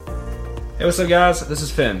Hey, what's up, guys? This is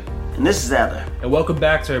Finn. And this is Adler. And welcome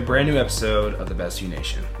back to a brand new episode of the Best You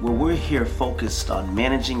Nation, where we're here focused on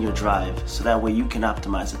managing your drive so that way you can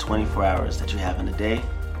optimize the 24 hours that you have in a day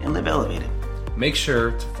and live elevated. Make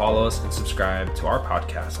sure to follow us and subscribe to our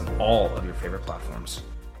podcast on all of your favorite platforms.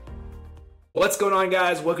 What's going on,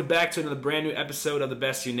 guys? Welcome back to another brand new episode of the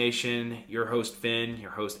Best You Nation. Your host, Finn, your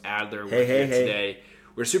host, Adler. We're here today.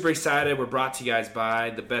 We're super excited. We're brought to you guys by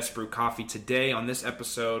The Best Brew Coffee. Today on this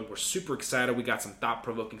episode, we're super excited. We got some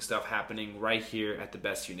thought-provoking stuff happening right here at The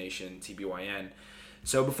Best You Nation, TBYN.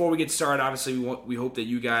 So before we get started, obviously we hope that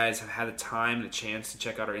you guys have had the time and a chance to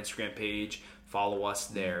check out our Instagram page. Follow us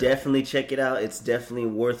there. Definitely check it out. It's definitely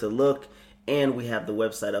worth a look. And we have the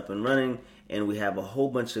website up and running. And we have a whole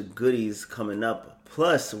bunch of goodies coming up.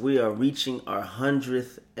 Plus, we are reaching our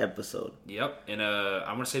 100th episode. Yep. And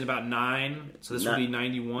I want to say about 9. So this will be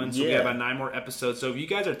 91. So yeah. we have about 9 more episodes. So if you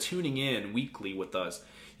guys are tuning in weekly with us,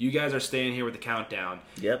 you guys are staying here with the countdown.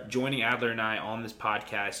 Yep. Joining Adler and I on this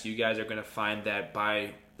podcast, you guys are going to find that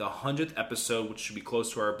by the 100th episode, which should be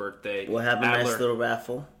close to our birthday, we'll have a nice little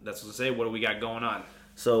raffle. That's what to say. What do we got going on?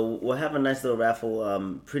 So we'll have a nice little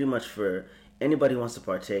raffle pretty much for anybody who wants to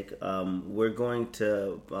partake. We're going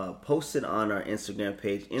to post it on our Instagram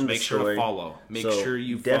page in the story. Make sure to follow. Make sure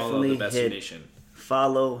you follow The Best You Nation.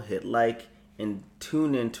 Follow, hit like, and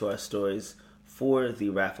tune into our stories for the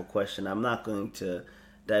raffle question. I'm not going to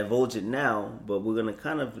divulge it now, but we're going to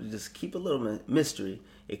kind of just keep a little mystery.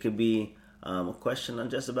 It could be a question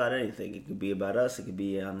on just about anything. It could be about us. It could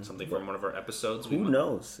be on something from one of our episodes. Who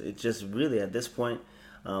knows? It just really, at this point,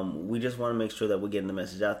 we just want to make sure that we're getting the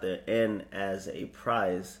message out there. And as a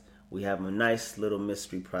prize, we have a nice little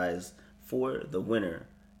mystery prize for the winner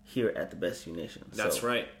here at the Best You Nation. That's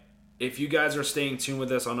right. If you guys are staying tuned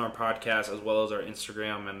with us on our podcast as well as our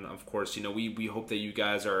Instagram, and of course, you know, we hope that you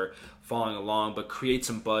guys are following along, but create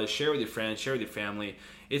some buzz, share with your friends, share with your family.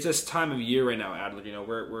 It's this time of year right now, Adler. You know,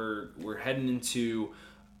 we're heading into.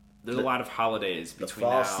 There's a lot of holidays between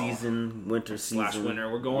the fall now season, winter season.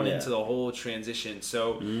 Winter. We're going into the whole transition.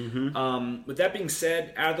 So, with that being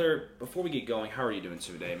said, Adler, before we get going, how are you doing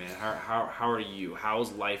today, man? How are you?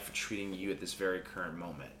 How's life treating you at this very current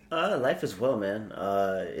moment? Life is well, man.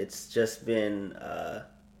 It's just been,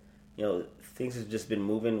 things have just been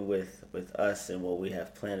moving with us and what we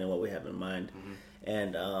have planned and what we have in mind.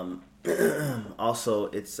 And also,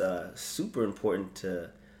 it's super important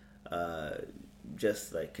to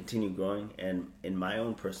just like continue growing, and in my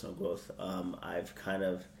own personal growth, I've kind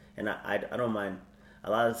of, and I don't mind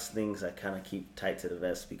a lot of things. I kind of keep tight to the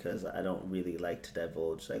vest because I don't really like to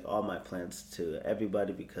divulge like all my plans to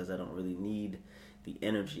everybody because I don't really need the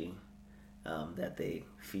energy that they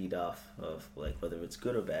feed off of, like whether it's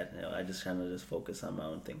good or bad. You know, I just kind of just focus on my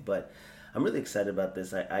own thing. But I'm really excited about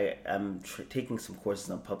this. I'm taking some courses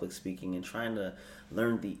on public speaking and trying to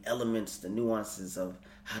learn the elements, the nuances of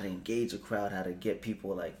how to engage a crowd, how to get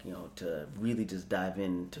people to really just dive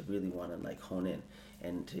in, to really want to like hone in,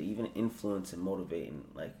 and to even influence and motivate, and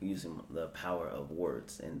like using the power of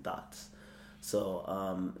words and thoughts.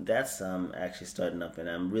 So that's actually starting up, and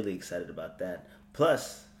I'm really excited about that.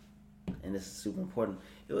 Plus, and this is super important,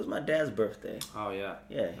 it was my dad's birthday. Oh yeah,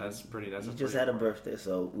 That's he just had a birthday,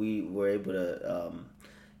 so we were able to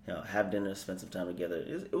have dinner, spend some time together.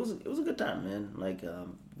 It was a good time, man. Like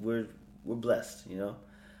we're blessed, you know.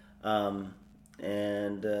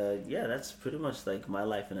 That's pretty much like my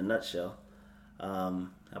life in a nutshell. How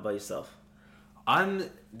about yourself? I'm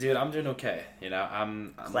doing okay. You know,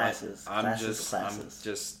 I'm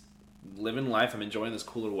just living life. I'm enjoying this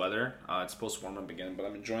cooler weather. It's supposed to warm up again, but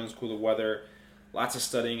I'm enjoying this cooler weather. Lots of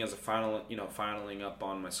studying as a finaling up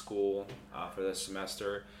on my school for this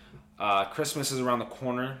semester. Christmas is around the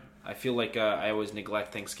corner. I feel like I always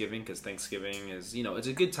neglect Thanksgiving because Thanksgiving is, it's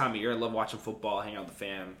a good time of year. I love watching football, hanging out with the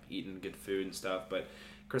fam, eating good food and stuff. But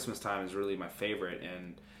Christmas time is really my favorite,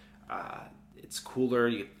 and it's cooler.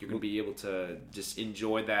 You're going to be able to just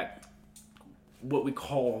enjoy that, what we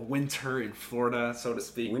call winter in Florida, so to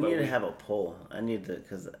speak. We need to have a poll.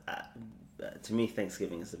 Because to me,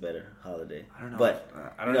 Thanksgiving is the better holiday. I don't know. But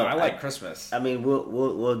I don't know. I like Christmas. I mean,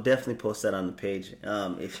 we'll definitely post that on the page.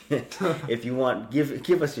 If you want,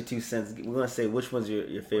 give us your 2 cents. We're gonna say which one's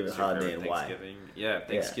your favorite holiday and why.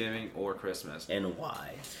 Thanksgiving or Christmas, and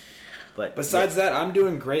why. But besides that, I'm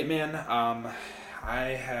doing great, man. I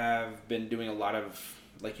have been doing a lot of,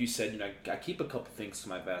 like you said, I keep a couple things to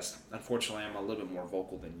my vest. Unfortunately, I'm a little bit more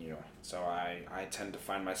vocal than you, so I tend to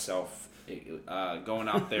find myself going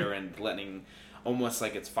out there and letting almost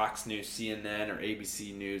like it's Fox News, CNN, or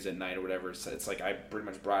ABC News at night or whatever. So it's like I pretty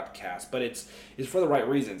much broadcast, but it's for the right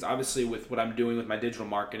reasons. Obviously, with what I'm doing with my digital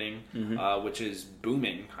marketing, which is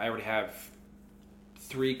booming, I already have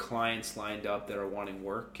 3 clients lined up that are wanting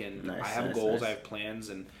work, and I have goals, I have plans,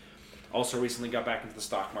 and also recently got back into the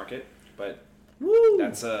stock market, but. Woo!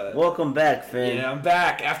 That's welcome back, Finn. Yeah, I'm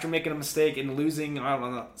back after making a mistake and losing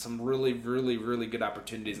some really, really, really good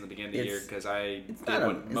opportunities in the beginning of the year because it's not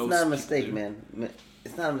a mistake, man.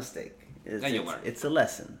 It's not a mistake. You learn. It's a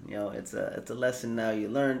lesson. It's a lesson now you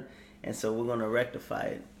learn, and so we're gonna rectify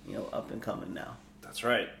it. Up and coming now. That's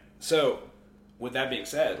right. So, with that being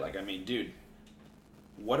said, dude,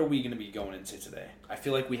 what are we gonna be going into today? I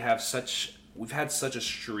feel like we've had such a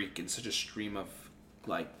streak and such a stream of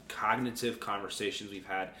cognitive conversations. We've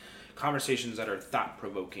had conversations that are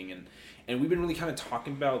thought-provoking, and we've been really kind of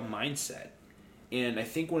talking about mindset. And I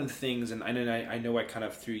think one of the things, and I know I kind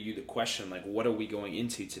of threw you the question, what are we going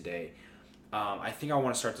into today? I think I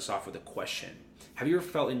want to start this off with a question. Have you ever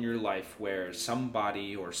felt in your life where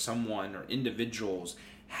somebody or someone or individuals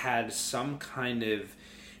had some kind of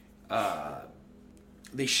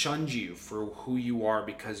they shunned you for who you are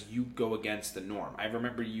because you go against the norm? I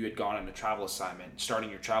remember you had gone on a travel assignment, starting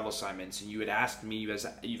your travel assignments, and you had asked me, as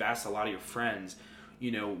you've asked a lot of your friends,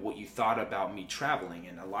 what you thought about me traveling.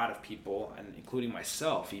 And a lot of people, and including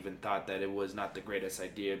myself, even thought that it was not the greatest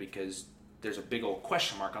idea because there's a big old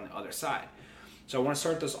question mark on the other side. So I want to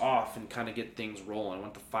start this off and kind of get things rolling. I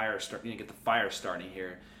want the fire get the fire starting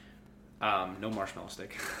here. No marshmallow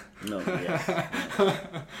stick. No,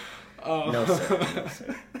 yeah. No,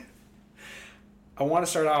 sir. I want to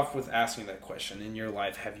start off with asking that question. In your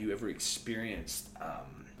life, have you ever experienced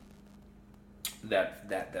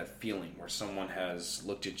that feeling where someone has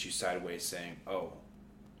looked at you sideways saying, oh,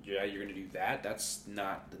 yeah, you're going to do that? That's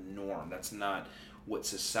not the norm. That's not what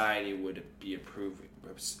society would be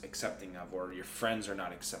accepting of, or your friends are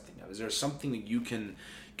not accepting of. Is there something that you can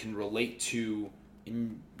relate to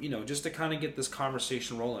just to kind of get this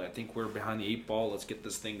conversation rolling? I think we're behind the 8 ball. Let's get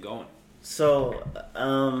this thing going. So,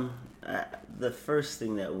 the first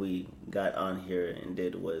thing that we got on here and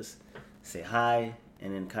did was say hi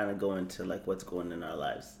and then kind of go into what's going in our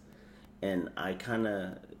lives. And I kind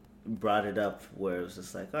of brought it up where it was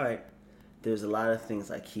just all right, there's a lot of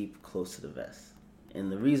things I keep close to the vest. And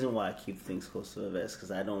the reason why I keep things close to the vest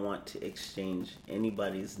because I don't want to exchange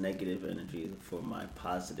anybody's negative energy for my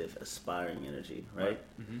positive, aspiring energy, right?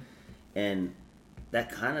 Mm-hmm. And that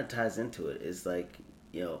kind of ties into it. It's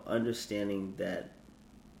understanding that,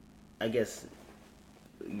 I guess,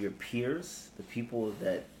 your peers, the people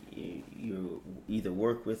that you either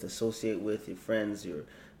work with, associate with, your friends, your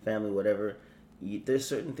family, whatever, there's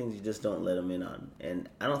certain things you just don't let them in on. And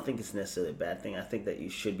I don't think it's necessarily a bad thing. I think that you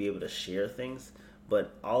should be able to share things.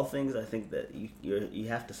 But all things, I think that you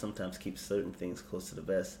have to sometimes keep certain things close to the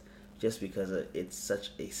vest, just because it's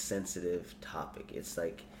such a sensitive topic. It's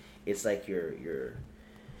like your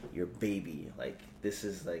baby. This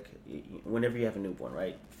is whenever you have a newborn,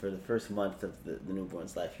 right? For the first month of the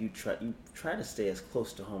newborn's life, you try to stay as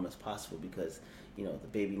close to home as possible because the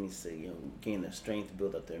baby needs to gain their strength,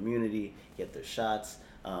 build up their immunity, get their shots.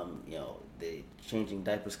 They changing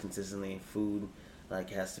diapers consistently, food.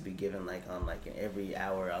 Has to be given on every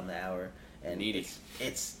hour on the hour, and it's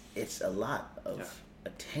a lot of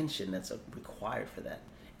attention that's required for that.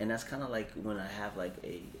 And that's kind of when I have a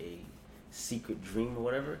secret dream or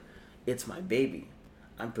whatever. It's my baby.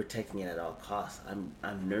 I'm protecting it at all costs. I'm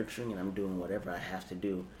nurturing and I'm doing whatever I have to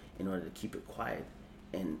do in order to keep it quiet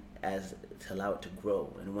and to allow it to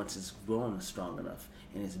grow. And once it's grown strong enough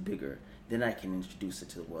and it's bigger, then I can introduce it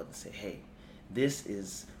to the world and say, hey, this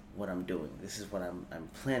is what I'm doing. This is what I'm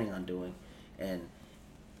planning on doing. And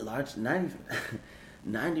 90%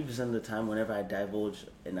 of the time, whenever I divulge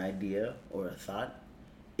an idea or a thought,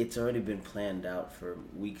 it's already been planned out for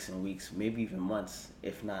weeks and weeks, maybe even months,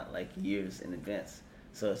 if not years in advance.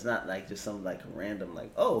 So it's not just some random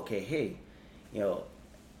oh, okay, hey,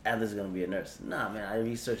 Adler's gonna be a nurse. Nah, man, I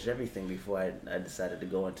researched everything before I decided to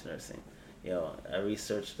go into nursing. I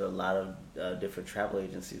researched a lot of different travel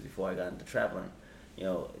agencies before I got into traveling.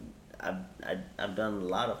 I've done a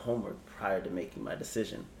lot of homework prior to making my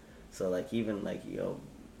decision. So I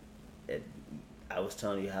was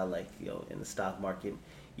telling you how in the stock market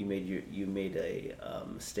you made a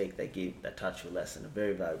mistake that taught you a lesson, a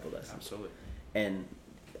very valuable lesson. Absolutely. And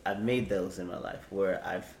I've made those in my life where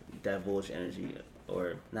I've divulged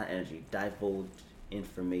divulged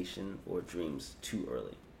information or dreams too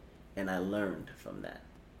early, and I learned from that.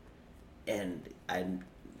 And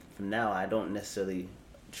from now, I don't necessarily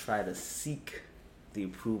try to seek the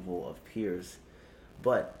approval of peers,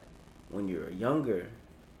 but when you're younger,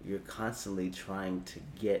 you're constantly trying to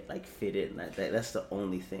get like fit in. That's the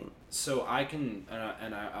only thing. So I can,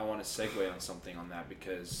 and I want to segue on something on that,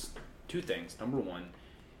 because two things. Number one,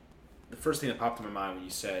 the first thing that popped in my mind when you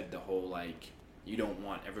said the whole like you don't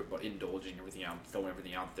want everybody indulging everything out, throwing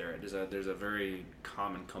everything out there. There's a very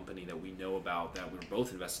common company that we know about that we're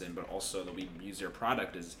both invested in, but also that we use their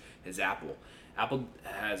product is Apple. Apple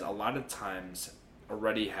has a lot of times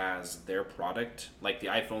already has their product, like the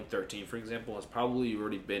iPhone 13, for example, has probably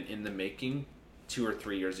already been in the making 2 or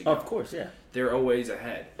 3 years ago. Oh, of course, yeah. They're always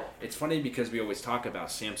ahead. It's funny because we always talk about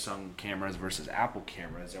Samsung cameras versus Apple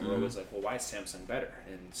cameras, and we're always like, well, why is Samsung better?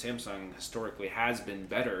 And Samsung historically has been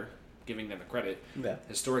better, giving them the credit,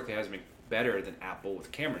 historically has been better than Apple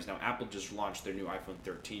with cameras. Now, Apple just launched their new iPhone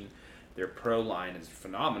 13. Their Pro line is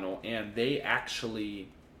phenomenal, and they actually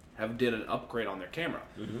did an upgrade on their camera.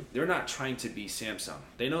 They're not trying to be Samsung.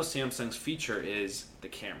 They know Samsung's feature is the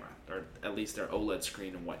camera, or at least their OLED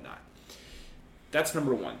screen and whatnot. That's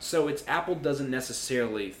number one. So it's Apple doesn't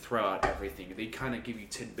necessarily throw out everything. They kind of give you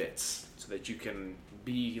tidbits so that you can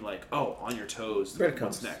be like, oh, on your toes.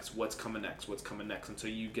 What's next? What's coming next? What's coming next? Until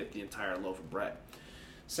you get the entire loaf of bread.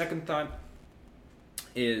 Second thought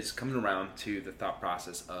is coming around to the thought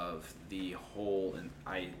process of the whole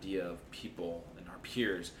idea of people and our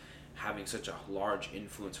peers having such a large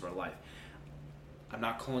influence of our life. I'm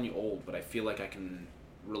not calling you old, but I feel like I can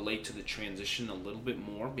relate to the transition a little bit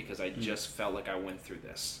more because I just felt like I went through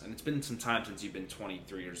this. And it's been some time since you've been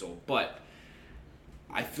 23 years old, but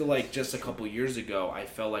I feel like just a couple years ago, I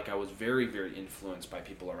felt like I was very, very influenced by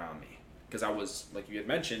people around me. Because I was, like you had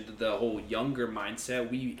mentioned, the whole younger mindset.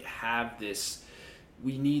 We have this,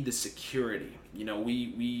 we need the security. You know,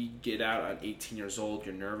 we get out at 18 years old,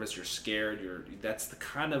 you're nervous, you're scared, that's the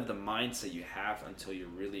kind of the mindset you have until you're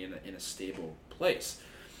really in a stable place.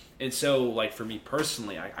 And so, like, for me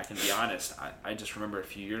personally, I can be honest, I just remember a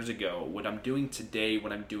few years ago, what I'm doing today,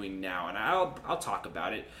 what I'm doing now, and I'll talk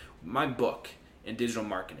about it, my book and digital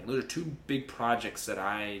marketing. Those are two big projects that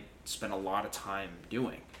I spent a lot of time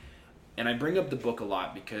doing. And I bring up the book a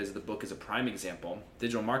lot because the book is a prime example.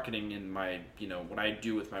 Digital marketing and my, what I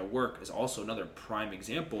do with my work is also another prime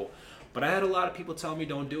example. But I had a lot of people tell me,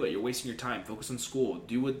 don't do it. You're wasting your time. Focus on school.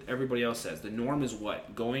 Do what everybody else says. The norm is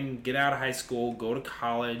what? Get out of high school, go to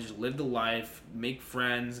college, live the life, make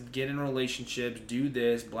friends, get in relationships, do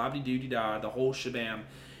this, blah-de-doo-de-da, the whole shabam.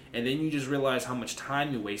 And then you just realize how much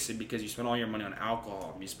time you wasted because you spent all your money on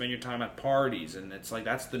alcohol. You spend your time at parties, and it's like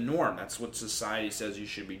that's the norm. That's what society says you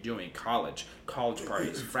should be doing. College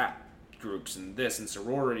parties, frat groups, and this, and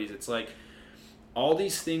sororities. It's like all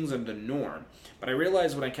these things are the norm. But I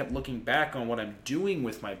realized when I kept looking back on what I'm doing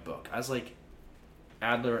with my book, I was like,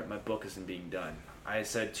 Adler, my book isn't being done. I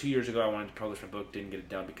said 2 years ago I wanted to publish my book, didn't get it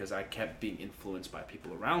done because I kept being influenced by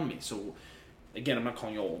people around me. So, again, I'm not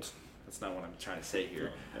calling you old. That's not what I'm trying to say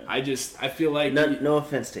here. I feel like... No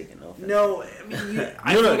offense taken. No, I mean,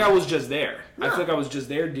 I feel like I was just there. No. I feel like I was just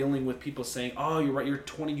there dealing with people saying, oh, you're right, you're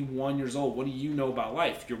 21 years old. What do you know about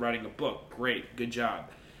life? You're writing a book. Great, good job.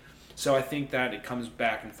 So I think that it comes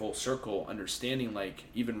back in full circle, understanding like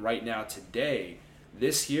even right now today,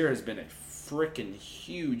 this year has been a freaking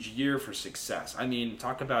huge year for success. I mean,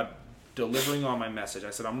 talk about delivering on my message. I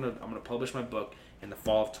said I'm gonna publish my book in the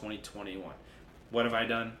fall of 2021. What have I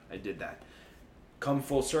done? I did that. Come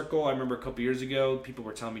full circle, I remember a couple years ago, people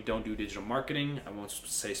were telling me don't do digital marketing. I won't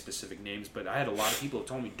say specific names, but I had a lot of people who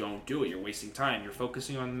told me don't do it. You're wasting time. You're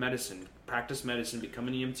focusing on medicine. Practice medicine. Become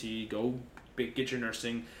an EMT. Go get your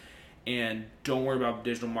nursing. And don't worry about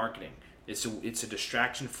digital marketing. It's a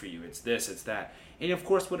distraction for you. It's this, it's that. And of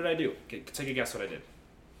course, what did I do? Take a guess what I did.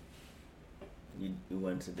 You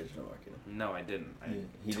went to digital marketing. No, I didn't.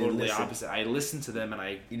 Totally opposite. I listened to them and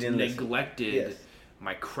I neglected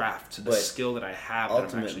my craft, the skill that I have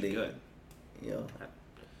that I'm actually good.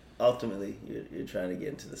 Ultimately, you're trying to get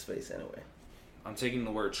into the space anyway. I'm taking the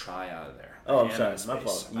word try out of there. Oh, I'm sorry. My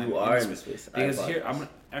fault. You are in the space. Because here,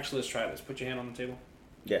 let's try this. Put your hand on the table.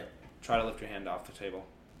 Yeah. Try to lift your hand off the table.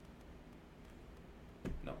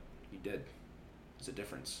 No, you did. There's a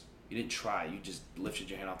difference. You didn't try. You just lifted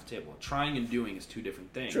your hand off the table. Trying and doing is two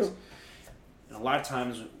different things. True. And a lot of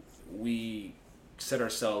times we set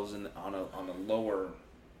ourselves on a lower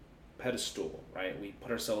pedestal, right? We put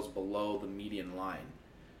ourselves below the median line.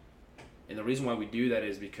 And the reason why we do that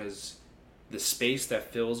is because the space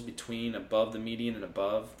that fills between above the median and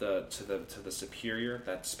above to the superior,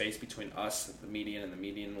 that space between us, the median, and the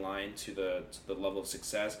median line to the level of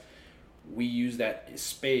success, we use that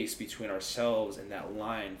space between ourselves and that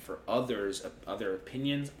line for others, other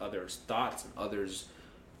opinions, others' thoughts, and others'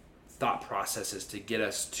 thought processes to get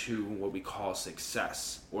us to what we call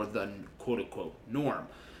success or the quote unquote norm.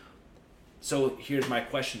 So here's my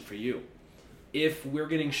question for you. If we're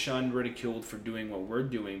getting shunned, ridiculed for doing what we're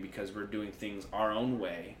doing because we're doing things our own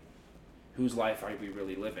way, whose life are we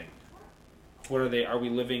really living? What are they? Are we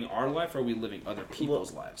living our life or are we living other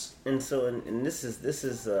people's lives? And so, and this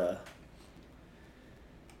is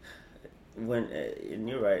when and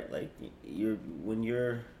you're right. Like when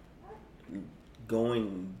you're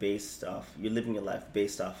going based off, you're living your life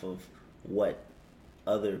based off of what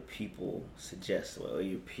other people suggest or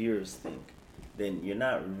your peers think, then you're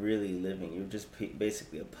not really living. You're just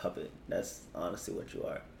basically a puppet. That's honestly what you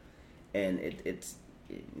are, and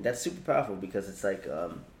that's super powerful because it's like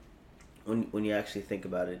when you actually think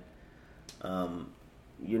about it,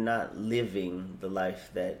 you're not living the life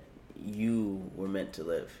that you were meant to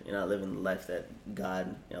live. You're not living the life that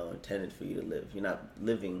God, intended for you to live. You're not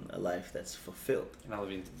living a life that's fulfilled. You're not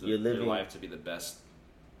living your life to be the best.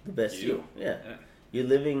 The best you. Yeah. You're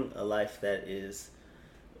living a life that is,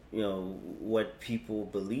 what people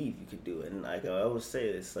believe you could do. And like I always say,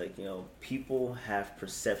 it's like, people have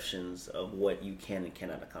perceptions of what you can and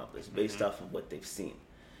cannot accomplish based off of what they've seen.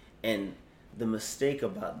 And the mistake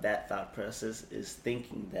about that thought process is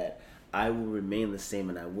thinking that I will remain the same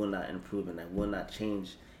and I will not improve and I will not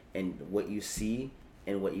change. And what you see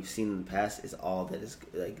and what you've seen in the past is all that is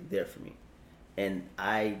like there for me. And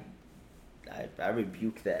I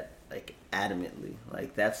rebuke that like adamantly.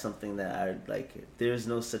 Like that's something that I like. There's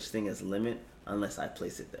no such thing as limit unless I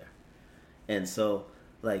place it there. And so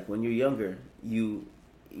like when you're younger, you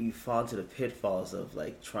fall into the pitfalls of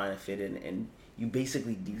like trying to fit in, and you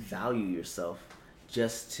basically devalue yourself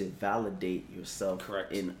just to validate yourself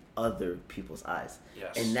Correct. In other people's eyes.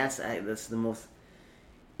 Yes. And that's the most.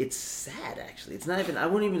 It's sad actually. It's not even. I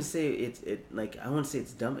wouldn't even say I wouldn't say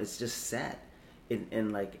it's dumb. It's just sad.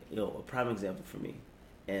 And like a prime example for me,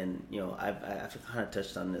 and I've kind of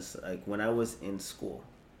touched on this. Like when I was in school.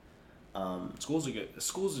 School's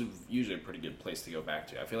usually a pretty good place to go back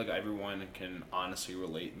to. I feel like everyone can honestly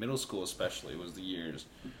relate. Middle school especially was the years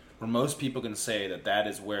where most people can say that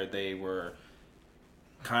is where they were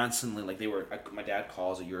constantly, like my dad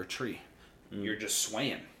calls it, you're a tree. You're just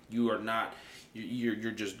swaying. You are not,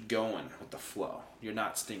 you're just going with the flow. You're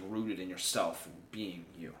not staying rooted in yourself and being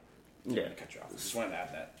you. I'm gonna cut you off. I just wanted to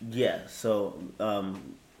add that. Yeah, so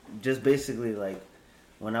just basically like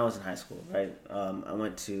when I was in high school, right? I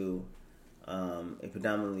went to a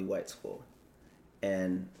predominantly white school,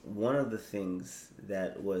 and one of the things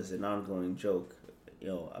that was an ongoing joke,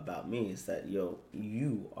 about me is that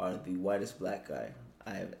you are the whitest black guy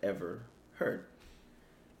I have ever heard.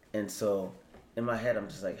 And so in my head, I'm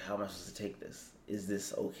just like, how am I supposed to take this? Is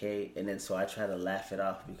this okay? And then so I try to laugh it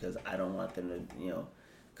off because I don't want them to,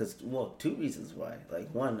 because, two reasons why. Like,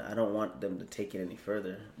 one, I don't want them to take it any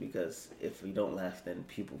further because if we don't laugh, then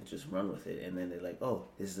people just run with it. And then they're like, oh,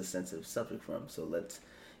 this is a sensitive subject for them. So let's,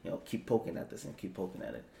 keep poking at this and keep poking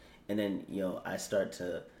at it. And then, I start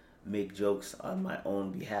to make jokes on my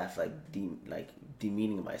own behalf, like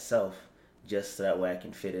demeaning myself just so that way I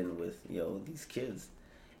can fit in with, these kids.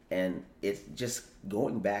 And it's just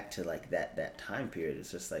going back to like that time period.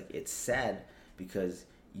 It's just like, it's sad because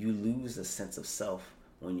you lose a sense of self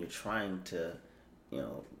when you're trying to,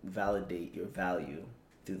 validate your value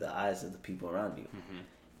through the eyes of the people around you. Mm-hmm.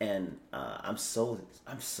 And I'm so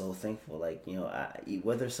thankful. Like,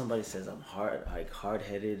 whether somebody says I'm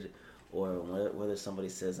hard-headed, or whether somebody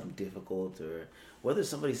says I'm difficult, or whether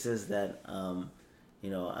somebody says that I'm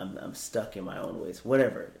stuck in my own ways,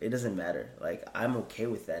 whatever, it doesn't matter. Like, I'm okay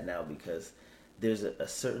with that now because there's a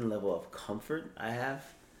certain level of comfort I have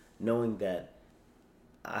knowing that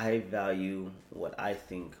I value what I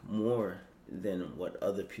think more than what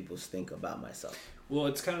other people think about myself. Well,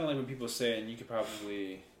 it's kind of like when people say, and you could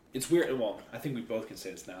probably, it's weird. Well, I think we both can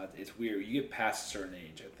say this now. It's weird. You get past a certain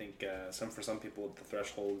age. I think for some people the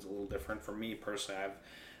threshold is a little different. For me personally,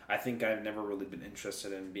 I think I've never really been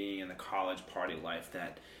interested in being in the college party life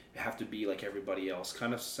that you have to be like everybody else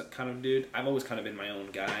kind of dude. I've always kind of been my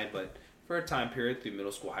own guy, but for a time period through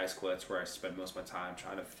middle school, high school, that's where I spent most of my time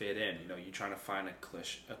trying to fit in. You're trying to find a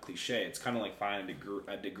cliche. It's kind of like finding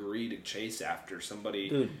a degree to chase after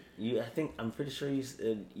somebody. Dude, I'm pretty sure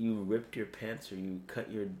you ripped your pants or you cut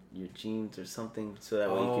your jeans or something so that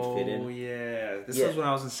way you could fit in. Oh yeah, this was when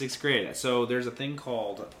I was in 6th grade. So there's a thing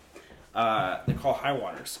called they're called high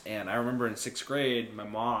waters, and I remember in 6th grade, my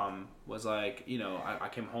mom was like, I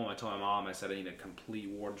came home, I told my mom, I said I need a complete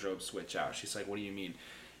wardrobe switch out. She's like, what do you mean?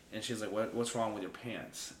 And she's like, what's wrong with your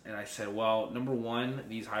pants? And I said, well, number one,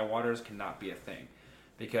 these high waters cannot be a thing.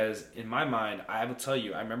 Because in my mind, I will tell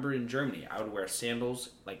you, I remember in Germany, I would wear sandals,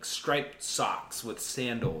 like striped socks with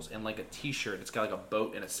sandals and like a t-shirt. It's got like a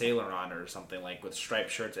boat and a sailor on it or something, like with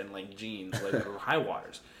striped shirts and like jeans, like high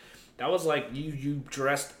waters. That was like, you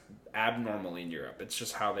dressed abnormally in Europe. It's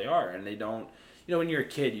just how they are. And they don't, when you're a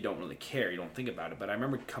kid, you don't really care. You don't think about it. But I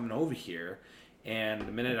remember coming over here, and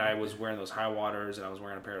the minute I was wearing those high waters and I was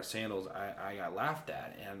wearing a pair of sandals, I got laughed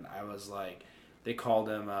at. And I was like, they called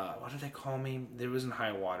them, what did they call me? There wasn't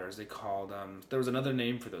high waters. They called, there was another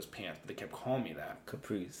name for those pants, but they kept calling me that.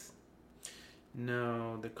 Capris.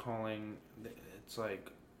 No, they're calling, it's like,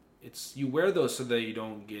 you wear those so that you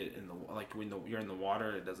don't get in the, like when you're in the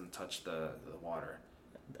water, it doesn't touch the water.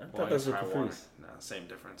 I thought those were Capris. No, same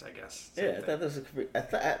difference, I guess. I thought those were Capris.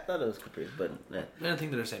 I thought it was Capris, but I don't think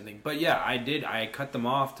they're the same thing. But yeah, I cut them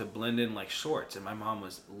off to blend in like shorts, and my mom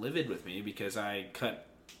was livid with me because I cut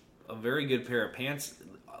a very good pair of pants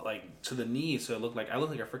like to the knee, so I looked like a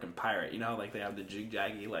freaking pirate. You know how like they have the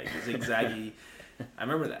jig-jaggy, like zigzaggy. I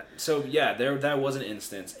remember that. So yeah, that was an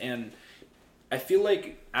instance, and I feel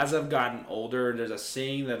like as I've gotten older, there's a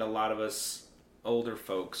saying that a lot of us older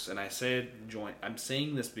folks, and I say it joint. I'm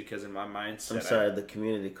saying this because in my mindset, I'm sorry, the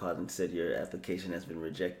community called and said your application has been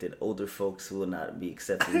rejected. Older folks will not be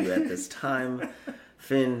accepting you at this time.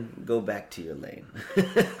 Finn, go back to your lane.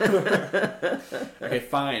 Okay,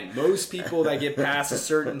 fine. Most people that get past a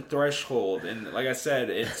certain threshold, and like I said,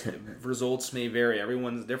 results may vary.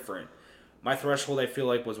 Everyone's different. My threshold, I feel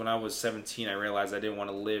like, was when I was 17. I realized I didn't want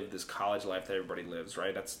to live this college life that everybody lives,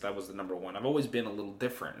 right? That was the number one. I've always been a little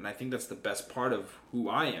different, and I think that's the best part of who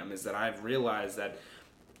I am, is that I've realized that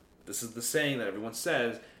this is the saying that everyone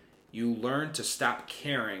says, you learn to stop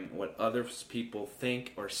caring what other people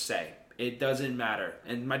think or say. It doesn't matter.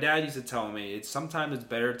 And my dad used to tell me, sometimes it's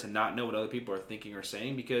better to not know what other people are thinking or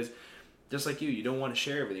saying, because just like you don't want to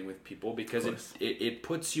share everything with people, because it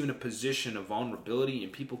puts you in a position of vulnerability,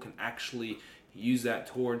 and people can actually use that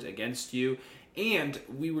against you. And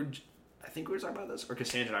I think we were talking about this, or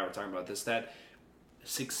Cassandra and I were talking about this, that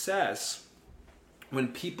success, when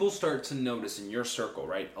people start to notice in your circle,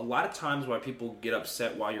 right? A lot of times why people get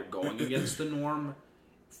upset while you're going against the norm,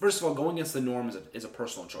 first of all, going against the norm is a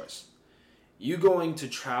personal choice. You going to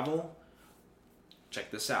travel,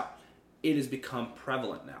 check this out. It has become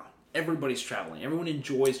prevalent now. Everybody's traveling. Everyone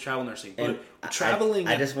enjoys travel nursing. But traveling...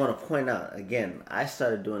 I just want to point out, again, I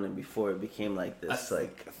started doing it before it became like this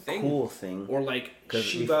cool thing. Or like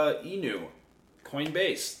Shiba Inu,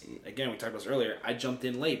 Coinbase. Again, we talked about this earlier. I jumped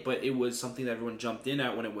in late, but it was something that everyone jumped in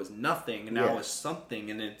at when it was nothing. And now it's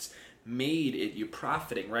something, and it's made it, you're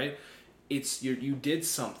profiting, right? It's you did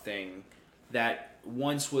something that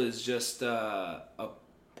once was just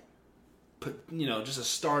just a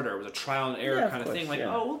starter. It was a trial and error kind of thing. Like,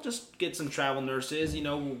 we'll just get some travel nurses.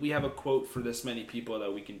 We have a quote for this many people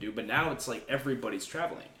that we can do. But now it's like everybody's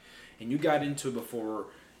traveling. And you got into it before,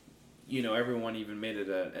 everyone even made it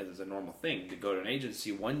as a normal thing to go to an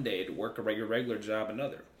agency one day to work a regular job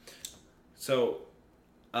another. So,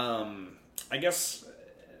 I guess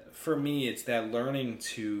for me, it's that learning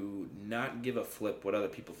to not give a flip what other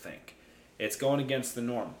people think. It's going against the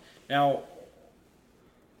norm. Now,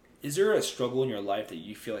 is there a struggle in your life that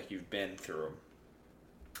you feel like you've been through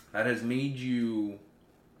that has made you...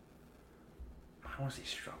 I don't want to say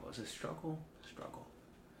struggle. Is it struggle? Struggle.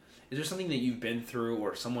 Is there something that you've been through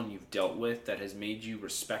or someone you've dealt with that has made you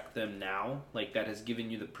respect them now? Like, that has given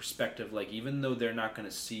you the perspective, like, even though they're not going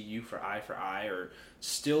to see you for eye, or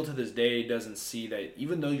still to this day doesn't see that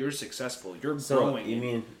even though you're successful, you're growing. You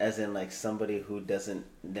mean as in, like, somebody who doesn't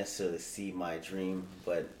necessarily see my dream,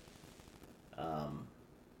 but...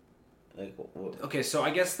 Okay, so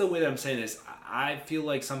I guess the way that I'm saying this, I feel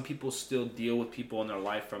like some people still deal with people in their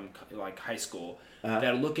life from like high school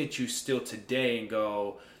that look at you still today and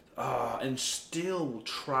go, and still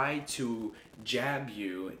try to jab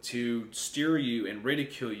you, to steer you and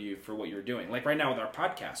ridicule you for what you're doing. Like right now with our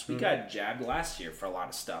podcast, we got jabbed last year for a lot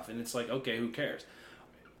of stuff, and it's like, okay, who cares?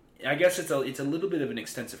 I guess it's a little bit of an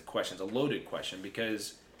extensive question. It's a loaded question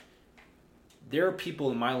because there are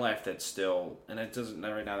people in my life that still, and it doesn't,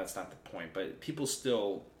 right now that's not the point, but people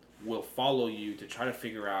still will follow you to try to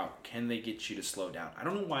figure out, can they get you to slow down? I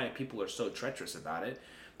don't know why people are so treacherous about it,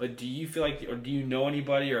 but do you feel like, or do you know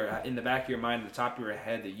anybody, or in the back of your mind, the top of your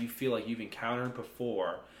head, that you feel like you've encountered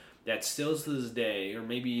before that still to this day, or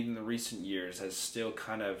maybe in the recent years, has still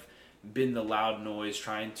kind of been the loud noise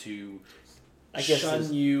trying to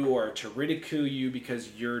shun you or to ridicule you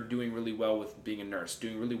because you're doing really well with being a nurse,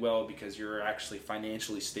 doing really well because you're actually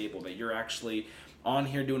financially stable, that you're actually on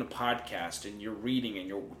here doing a podcast and you're reading and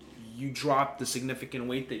you drop the significant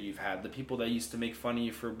weight that you've had. The people that used to make fun of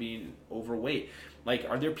you for being overweight, like,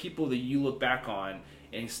 are there people that you look back on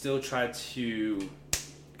and still try to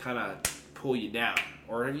kind of pull you down,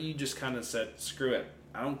 or have you just kind of said, screw it,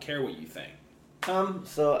 I don't care what you think?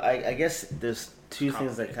 So I guess there's two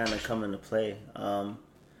things that kind of come into play.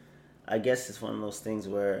 I guess it's one of those things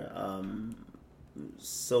where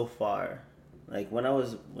so far, like when I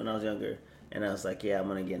was younger, and I was like, yeah, I'm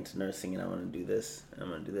gonna get into nursing, and I'm gonna do this, and I'm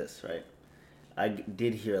gonna do this, right? I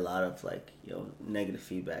did hear a lot of like, you know, negative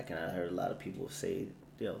feedback, and I heard a lot of people say,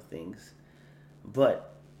 you know, things,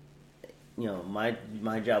 but you know,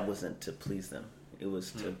 my job wasn't to please them. It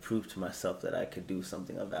was to prove to myself that I could do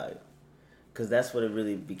something of value. Because that's what it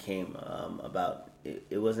really became about.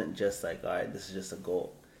 It wasn't just like, all right, this is just a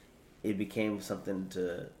goal. It became something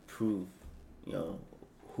to prove, you know,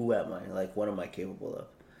 who am I? Like, what am I capable of?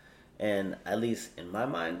 And at least in my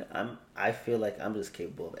mind, I feel like I'm just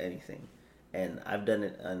capable of anything. And I've done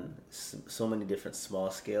it on so many different small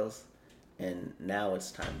scales. And now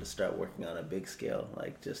it's time to start working on a big scale,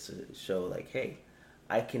 like just to show like, hey,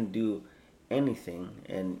 I can do anything.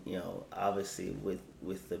 And, you know, obviously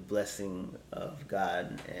with the blessing of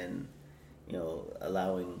God and, you know,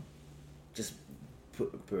 allowing, just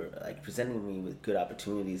like presenting me with good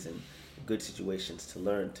opportunities and good situations to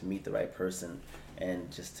learn, to meet the right person,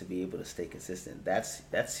 and just to be able to stay consistent.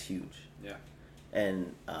 That's huge. Yeah.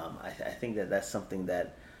 And I think that's something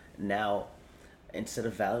that now, instead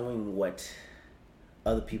of valuing what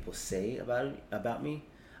other people say about me,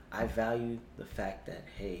 I value the fact that,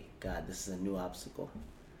 hey, God, this is a new obstacle.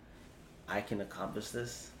 I can accomplish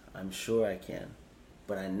this. I'm sure I can.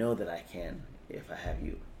 But I know that I can if I have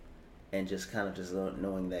you. And just kind of just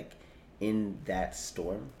knowing that in that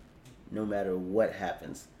storm, no matter what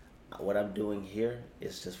happens, what I'm doing here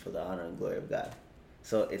is just for the honor and glory of God.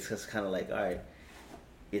 So it's just kind of like, all right,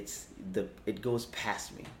 it goes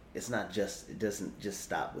past me. It doesn't just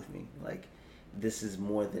stop with me. Like, this is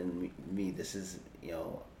more than me. This is, you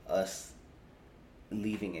know, us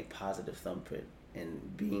leaving a positive thumbprint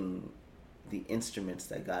and being the instruments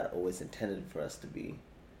that God always intended for us to be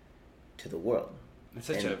to the world. It's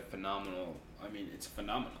such a phenomenal, I mean, it's a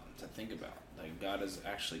phenomenon to think about. Like, God has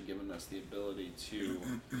actually given us the ability to,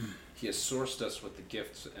 He has sourced us with the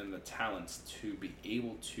gifts and the talents to be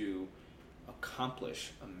able to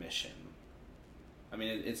accomplish a mission. I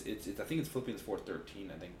mean, it's I think it's Philippians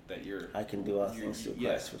 4:13. I think that I can do all things through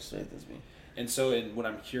Christ, which strengthens me. And so, what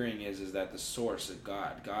I'm hearing is that the source of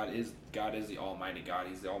God is the Almighty God.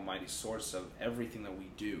 He's the Almighty source of everything that we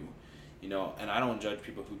do, you know. And I don't judge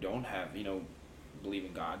people who don't have, you know, believe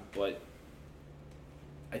in God, but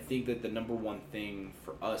I think that the number one thing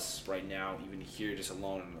for us right now, even here just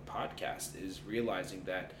alone on the podcast, is realizing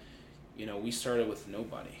that, you know, we started with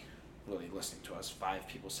nobody really listening to us, 5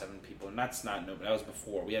 people, 7 people, and that's not nobody. That was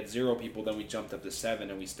before. We had 0 people, then we jumped up to 7,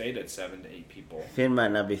 and we stayed at 7 to 8 people. Finn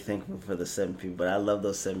might not be thankful for the 7 people, but I love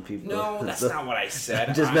those 7 people. No, that's not what I said.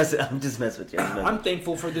 I'm just messing with you. I'm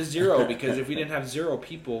thankful for the 0, because if we didn't have 0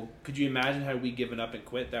 people, could you imagine had we given up and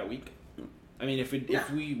quit that week? I mean, if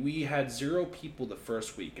we had 0 people the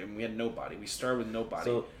first week and we had nobody, we started with nobody.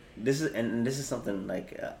 So this is something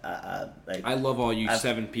like I love all you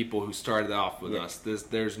 7 people who started off with us.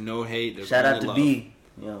 There's no hate. There's shout only out to love. B.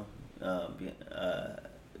 You know,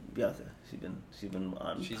 Bianca. She's been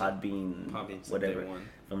on Podbean whatever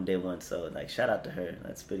from day one. So like, shout out to her.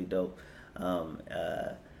 That's pretty dope.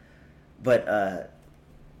 But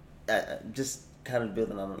just kind of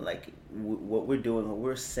building on like what we're doing, what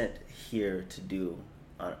we're sent here to do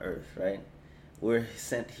on Earth, right? We're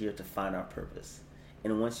sent here to find our purpose.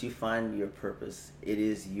 And once you find your purpose, it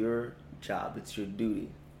is your job, it's your duty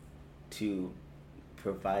to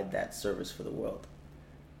provide that service for the world.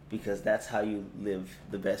 Because that's how you live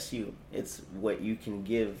the best you. It's what you can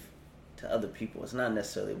give to other people. It's not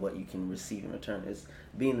necessarily what you can receive in return. It's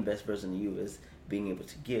being the best person you is being able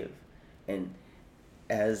to give. And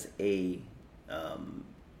as a,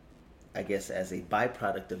 I guess as a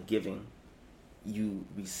byproduct of giving, you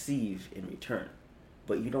receive in return.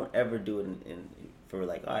 But you don't ever do it for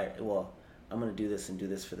like, all right, well, I'm going to do this and do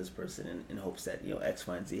this for this person in hopes that, you know, X,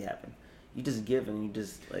 Y, and Z happen. You just give, and you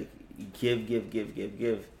just like give.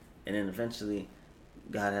 And then eventually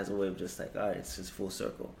God has a way of just like, all right, it's just full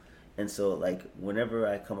circle. And so like whenever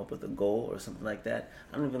I come up with a goal or something like that,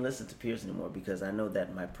 I don't even listen to peers anymore, because I know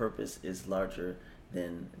that my purpose is larger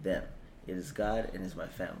than them. It is God and it's my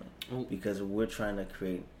family. Because we're trying to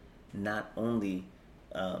create not only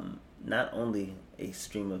not only a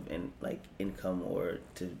stream of income or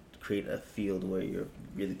to create a field where you're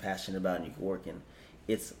really passionate about and you can work in,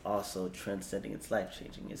 it's also transcending. It's life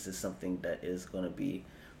changing. It's just something that is going to be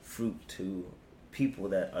fruit to people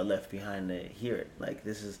that are left behind to hear it. Like,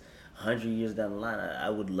 this is 100 years down the line. I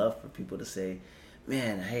would love for people to say,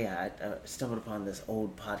 man, hey, I stumbled upon this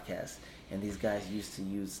old podcast, and these guys used to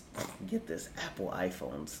get this, Apple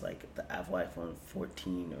iPhones, like the Apple iPhone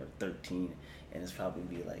 14 or 13, and it's probably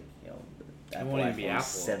be like, Apple iPhone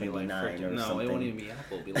 79 or no, something. It won't even be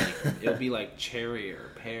Apple. It'll be like cherry or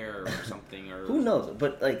pear or something. Or who knows?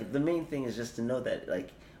 But like, the main thing is just to know that like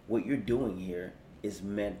what you're doing here is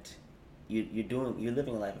meant. You're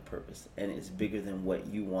living a life of purpose, and it's bigger than what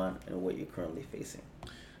you want and what you're currently facing.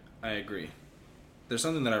 I agree. There's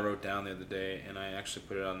something that I wrote down the other day, and I actually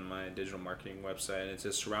put it on my digital marketing website. It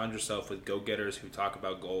says, surround yourself with go-getters who talk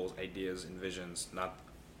about goals, ideas, and visions, not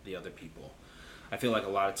the other people. I feel like a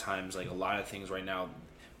lot of times, like a lot of things right now,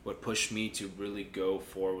 what pushed me to really go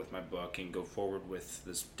forward with my book and go forward with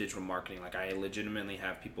this digital marketing, like I legitimately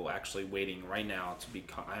have people actually waiting right now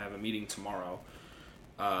I have a meeting tomorrow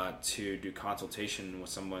to do consultation with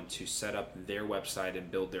someone to set up their website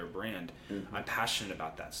and build their brand. Mm-hmm. I'm passionate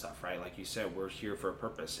about that stuff, right? Like you said, we're here for a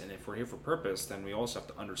purpose. And if we're here for purpose, then we also have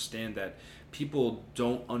to understand that people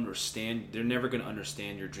don't understand. They're never going to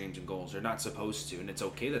understand your dreams and goals. They're not supposed to, and it's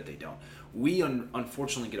okay that they don't. We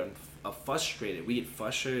unfortunately get frustrated. We get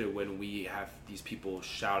frustrated when we have these people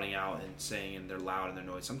shouting out and saying, and they're loud and they're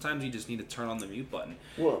noisy. Sometimes you just need to turn on the mute button.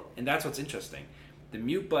 Well, and that's what's interesting. The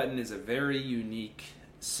mute button is a very unique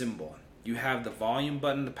symbol. You have the volume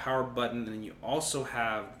button, the power button, and then you also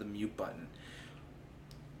have the mute button.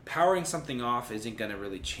 Powering something off isn't going to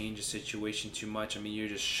really change the situation too much. I mean, you're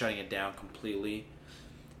just shutting it down completely.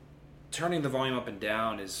 Turning the volume up and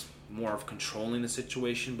down is more of controlling the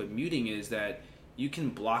situation, but muting is that you can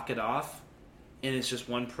block it off and it's just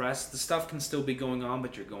one press. The stuff can still be going on,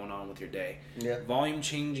 but you're going on with your day. Yeah. Volume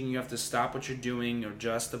changing, you have to stop what you're doing,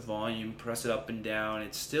 adjust the volume, press it up and down.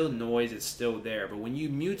 It's still noise, it's still there. But when you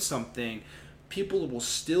mute something, people will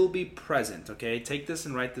still be present, okay? Take this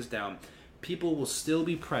and write this down. People will still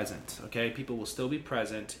be present, okay? People will still be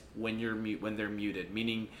present when they're muted,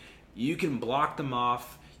 meaning you can block them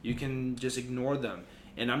off, you can just ignore them.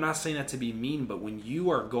 And I'm not saying that to be mean, but when you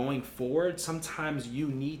are going forward, sometimes you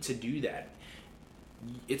need to do that.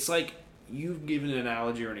 It's like you've given an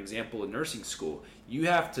analogy or an example in nursing school. You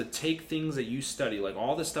have to take things that you study, like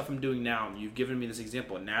all this stuff I'm doing now, and you've given me this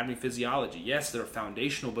example, anatomy, physiology. Yes, they're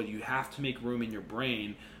foundational, but you have to make room in your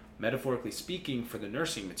brain, metaphorically speaking, for the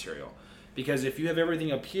nursing material. Because if you have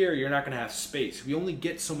everything up here, you're not going to have space. We only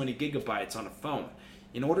get so many gigabytes on a phone.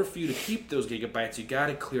 In order for you to keep those gigabytes, you got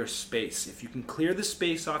to clear space. If you can clear the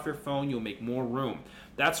space off your phone, you'll make more room.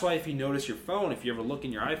 That's why if you notice your phone, if you ever look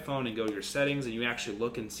in your iPhone and go to your settings and you actually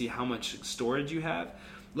look and see how much storage you have,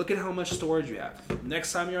 look at how much storage you have.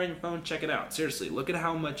 Next time you're on your phone, check it out. Seriously, look at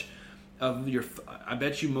how much of your... I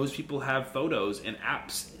bet you most people have photos and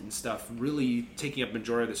apps and stuff really taking up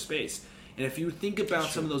majority of the space. And if you think about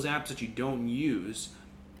some of those apps that you don't use,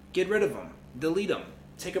 get rid of them. Delete them.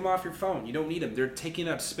 Take them off your phone. You don't need them. They're taking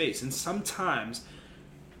up space. And sometimes,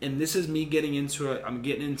 and this is me getting into it, I'm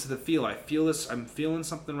getting into the feel. I feel this. I'm feeling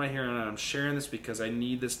something right here, and I'm sharing this because I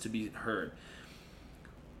need this to be heard.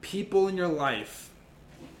 People in your life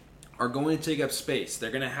are going to take up space.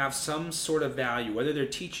 They're going to have some sort of value, whether they're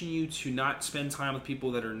teaching you to not spend time with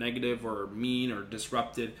people that are negative or mean or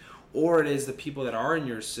disruptive, or it is the people that are in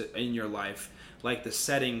your life, like the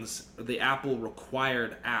settings, the Apple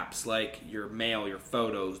required apps, like your mail, your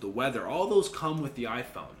photos, the weather. All those come with the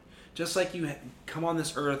iPhone. Just like you come on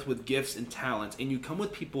this earth with gifts and talents, and you come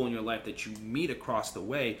with people in your life that you meet across the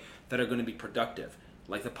way that are going to be productive.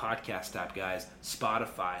 Like the podcast app, guys,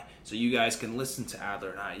 Spotify, so you guys can listen to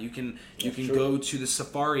Adler and I. You can go to the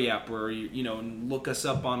Safari app where you look us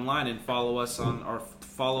up online and follow us on or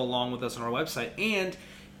follow along with us on our website. And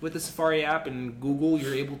with the Safari app and Google,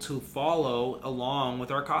 you're able to follow along with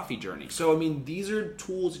our coffee journey. So, I mean, these are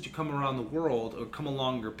tools that you come around the world or come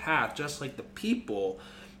along your path, just like the people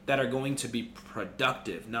that are going to be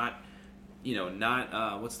productive, not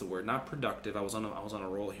what's the word? Not productive. I was on a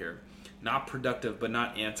roll here. Not productive, but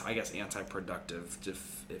not anti-productive,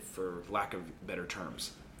 for lack of better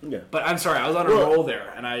terms. Yeah. But I'm sorry, I was on a roll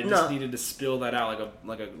there, and I just needed to spill that out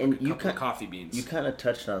like a cup of coffee beans. You kind of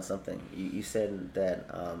touched on something. You said that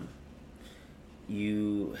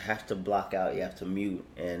you have to block out, you have to mute,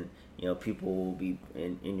 and people will be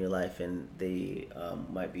in your life, and they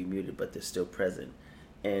might be muted, but they're still present.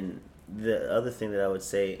 And the other thing that I would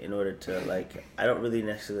say, in order to I don't really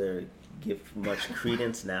necessarily give much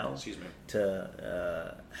credence now Excuse me.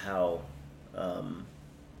 to how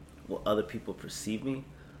well other people perceive me.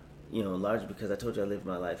 You know, largely because I told you I lived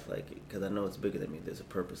my life like, because I know it's bigger than me. There's a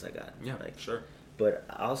purpose I got. Yeah, like, sure. But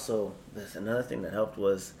also, there's another thing that helped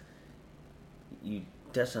was you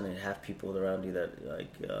touched on it. Have people around you that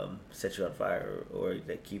like set you on fire or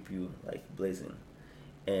that keep you like blazing.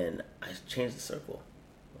 And I changed the circle.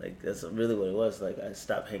 Like that's really what it was. Like I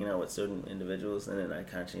stopped hanging out with certain individuals, and then I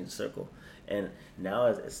kind of changed the circle. And now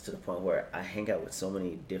it's to the point where I hang out with so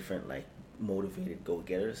many different like motivated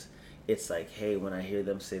go-getters. It's like, hey, when I hear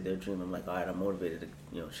them say their dream, I'm like, all right, I'm motivated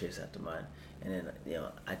to chase after mine. And then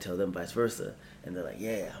I tell them vice versa, and they're like,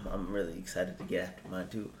 yeah, I'm really excited to get after mine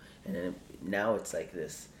too. And then now it's like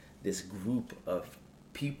this group of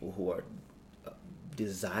people who are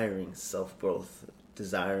desiring self-growth,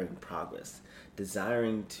 desiring progress,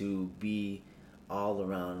 desiring to be all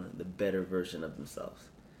around the better version of themselves.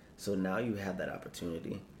 So now you have that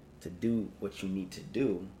opportunity to do what you need to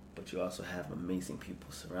do, but you also have amazing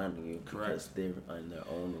people surrounding you. Correct. Because they're in their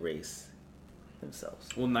own race themselves.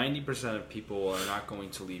 Well, 90% of people are not going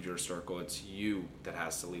to leave your circle. It's you that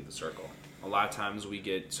has to leave the circle. A lot of times we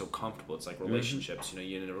get so comfortable. It's like relationships. Mm-hmm.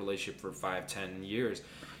 You're in a relationship for 5-10 years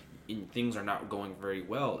and things are not going very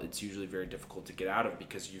well. It's usually very difficult to get out of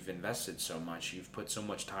because you've invested so much. You've put so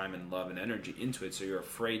much time and love and energy into it, so you're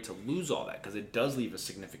afraid to lose all that because it does leave a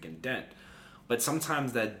significant dent. But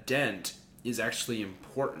sometimes that dent is actually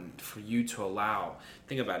important for you to allow.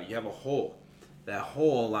 Think about it. You have a hole. That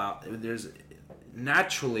hole there's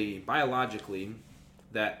naturally, biologically,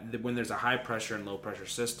 that when there's a high pressure and low pressure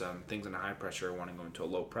system, things in a high pressure want to go into a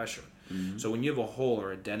low pressure. Mm-hmm. So when you have a hole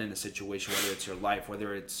or a dent in a situation, whether it's your life,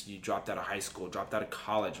 whether it's you dropped out of high school, dropped out of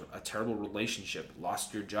college, a terrible relationship,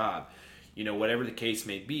 lost your job, whatever the case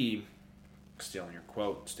may be, stealing your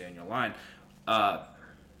quote, stay on your line,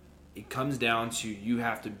 it comes down to you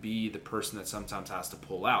have to be the person that sometimes has to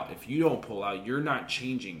pull out. If you don't pull out, you're not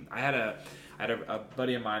changing. I had a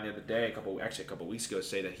buddy of mine the other day, a couple weeks ago,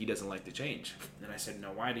 say that he doesn't like to change. And I said,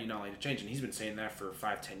 no, why do you not like to change? And he's been saying that for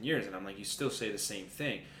 5-10 years. And I'm like, you still say the same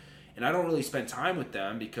thing. And I don't really spend time with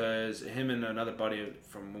them because him and another buddy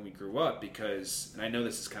from when we grew up, and I know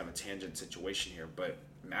this is kind of a tangent situation here, but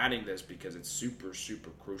I'm adding this because it's super,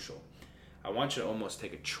 super crucial. I want you to almost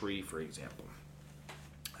take a tree, for example.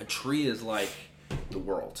 A tree is like the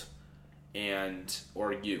world,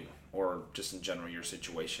 or you, or just in general your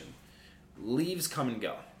situation. Leaves come and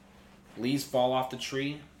go. Leaves fall off the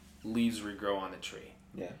tree. Leaves regrow on the tree.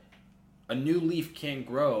 Yeah. A new leaf can't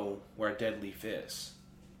grow where a dead leaf is.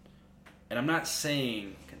 And I'm not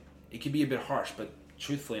saying, it can be a bit harsh, but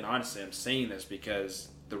truthfully and honestly, I'm saying this because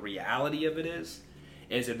the reality of it is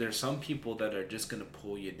that there's some people that are just going to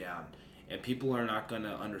pull you down. And people are not going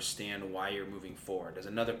to understand why you're moving forward. There's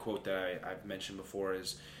another quote that I've mentioned before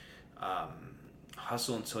is,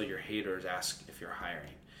 hustle until your haters ask if you're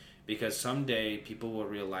hiring. Because someday people will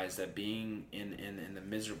realize that being in the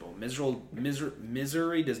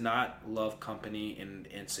misery does not love company,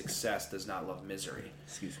 and success does not love misery.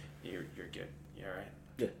 Excuse me. You're good. You all right?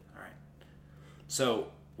 Yeah. All right. So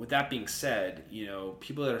with that being said,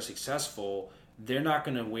 people that are successful, they're not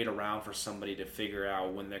going to wait around for somebody to figure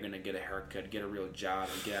out when they're going to get a haircut, get a real job,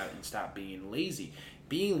 and get out and stop being lazy.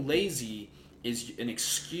 Being lazy is an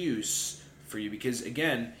excuse for you because,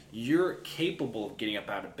 again, you're capable of getting up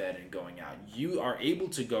out of bed and going out. You are able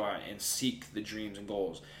to go out and seek the dreams and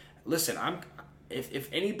goals. Listen, if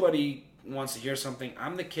anybody wants to hear something,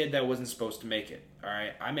 I'm the kid that wasn't supposed to make it. All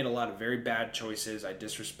right, I made a lot of very bad choices. I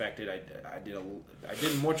disrespected. I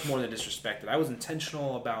did much more than disrespected. I was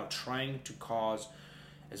intentional about trying to cause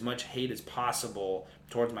as much hate as possible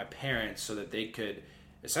towards my parents so that they could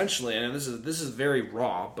essentially, and this is very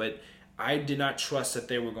raw, but I did not trust that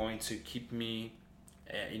they were going to keep me,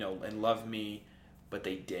 and love me, but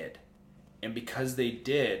they did. And because they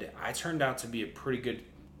did, I turned out to be a pretty good,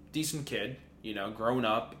 decent kid, grown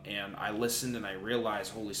up, and I listened and I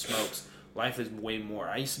realized, holy smokes, life is way more.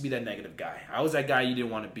 I used to be that negative guy. I was that guy you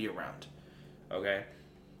didn't want to be around, okay?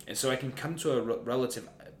 And so I can come to a relative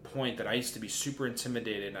point that I used to be super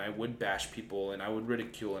intimidated, and I would bash people, and I would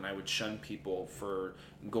ridicule, and I would shun people for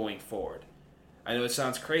going forward. I know it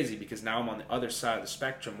sounds crazy because now I'm on the other side of the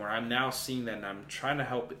spectrum where I'm now seeing that and I'm trying to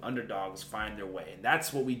help underdogs find their way. And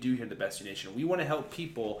that's what we do here at the Best Nation. We want to help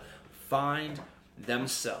people find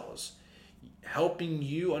themselves, helping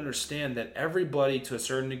you understand that everybody to a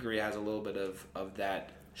certain degree has a little bit of that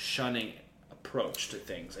shunning approach to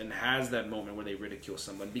things and has that moment where they ridicule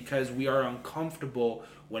someone because we are uncomfortable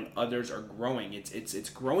when others are growing. It's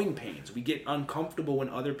growing pains. We get uncomfortable when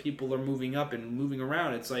other people are moving up and moving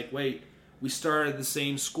around. It's like, wait, we started the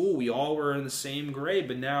same school. We all were in the same grade,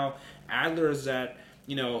 but now Adler is at,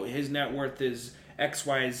 his net worth is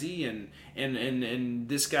XYZ, and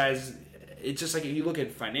this guy's. It's just like you look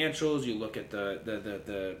at financials, you look at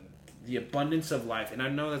the abundance of life, and I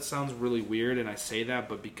know that sounds really weird, and I say that,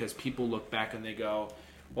 but because people look back and they go,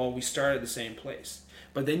 well, we started at the same place.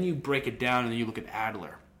 But then you break it down and then you look at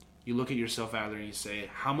Adler. You look at yourself, Adler, and you say,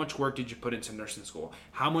 how much work did you put into nursing school?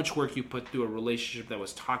 How much work you put through a relationship that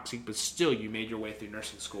was toxic, but still you made your way through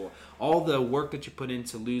nursing school? All the work that you put in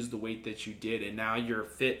to lose the weight that you did, and now you're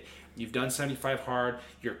fit. You've done 75 hard.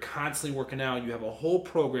 You're constantly working out. You have a whole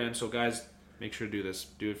program. So, guys, make sure to do this.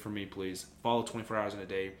 Do it for me, please. Follow 24 hours in a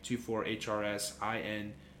day.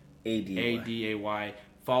 24HRSINADAY.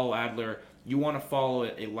 Follow Adler. You want to follow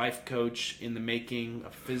a life coach in the making, a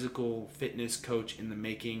physical fitness coach in the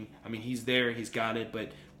making. I mean, he's there. He's got it.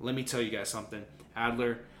 But let me tell you guys something.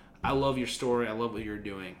 Adler, I love your story. I love what you're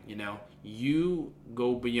doing. You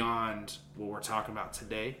go beyond what we're talking about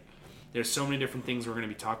today. There's so many different things we're going to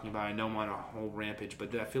be talking about. I know I'm on a whole rampage,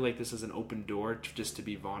 but I feel like this is an open door just to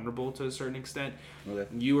be vulnerable to a certain extent.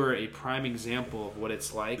 Okay. You are a prime example of what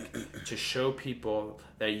it's like to show people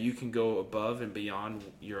that you can go above and beyond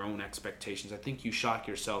your own expectations. I think you shock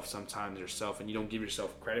yourself sometimes and you don't give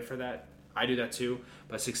yourself credit for that. I do that too.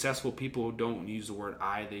 But successful people don't use the word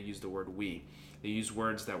I, they use the word we. They use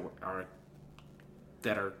words that are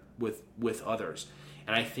with others.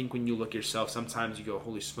 And I think when you look at yourself, sometimes you go,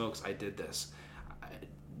 holy smokes, I did this.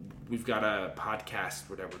 We've got a podcast,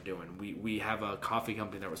 whatever we're doing. We have a coffee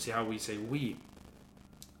company that we see how we say we.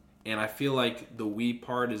 And I feel like the we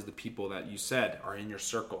part is the people that you said are in your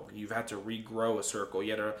circle. You've had to regrow a circle. You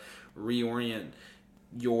had to reorient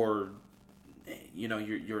your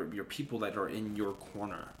people that are in your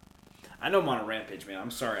corner. I know I'm on a rampage, man.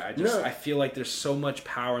 I'm sorry. I feel like there's so much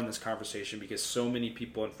power in this conversation because so many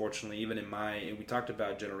people, unfortunately, even we talked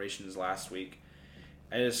about generations last week.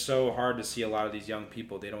 It is so hard to see a lot of these young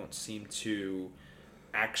people. They don't seem to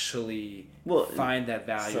actually find that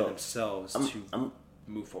value themselves to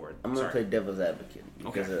move forward. I'm going to play devil's advocate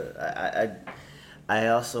because I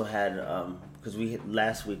also had because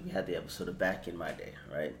last week we had the episode of Back in My Day,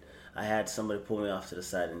 right? I had somebody pull me off to the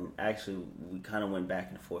side, and actually we kind of went back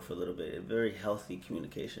and forth for a little bit. A very healthy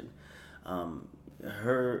communication.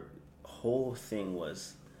 Her whole thing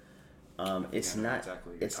was, it's not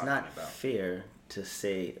fair to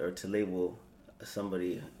say or to label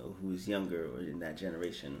somebody who's younger or in that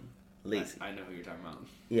generation lazy. I know who you're talking about.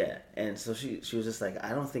 Yeah, and so she was just like,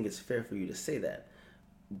 I don't think it's fair for you to say that.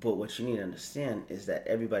 But what you need to understand is that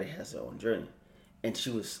everybody has their own journey. And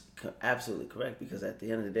she was absolutely correct because at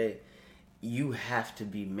the end of the day, you have to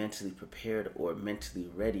be mentally prepared or mentally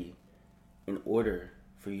ready in order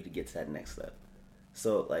for you to get to that next step.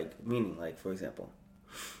 So, for example,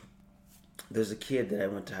 there's a kid that I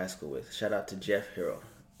went to high school with. Shout out to Jeff Hero.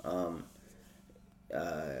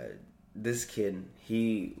 This kid,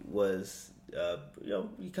 he was,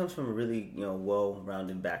 he comes from a really,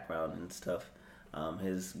 well-rounded background and stuff.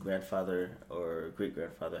 His grandfather or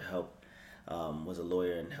great-grandfather was a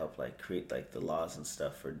lawyer and helped create the laws and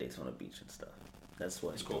stuff for Daytona Beach and stuff. That's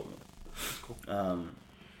what he told me. That's cool.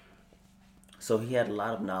 So he had a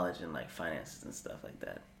lot of knowledge in finances and stuff like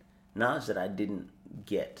that. Knowledge that I didn't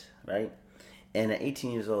get, right? And at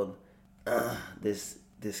 18 years old, this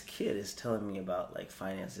kid is telling me about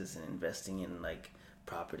finances and investing in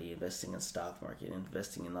property, investing in stock market,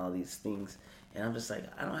 investing in all these things, and I'm just like,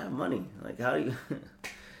 I don't have money. How do you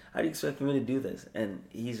how do you expect me to do this? And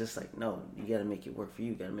he's just like, no, you got to make it work for you.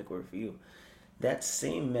 You got to make it work for you. That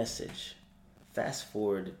same message, fast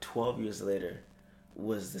forward 12 years later,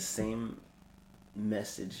 was the same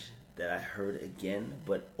message that I heard again,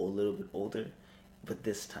 but a little bit older. But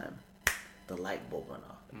this time, the light bulb went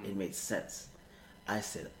off. It made sense. I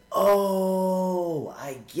said, oh,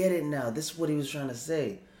 I get it now. This is what he was trying to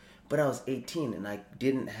say. But I was 18 and I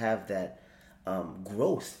didn't have that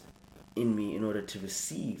growth in me in order to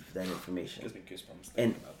receive that information. Gives me goosebumps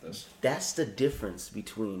thinking about this. That's the difference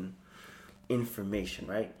between information,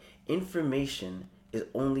 right? Information is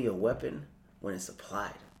only a weapon when it's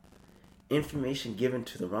applied. Information given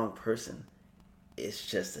to the wrong person is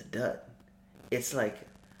just a dud. It's like,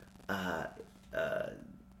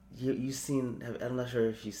 you've seen, I'm not sure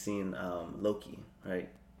if you've seen Loki, right?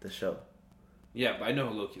 The show. Yeah, but I know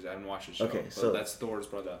who Loki is. I haven't watched the show. Okay, so that's Thor's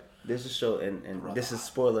brother. There's a show, and this is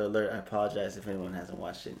spoiler alert. I apologize if anyone hasn't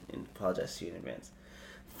watched it, and apologize to you in advance.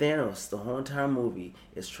 Thanos, the whole entire movie,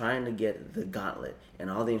 is trying to get the gauntlet and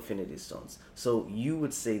all the Infinity Stones. So you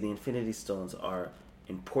would say the Infinity Stones are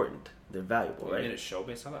important. They're valuable, right? They made a show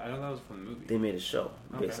based on it? I know that was from the movie. They made a show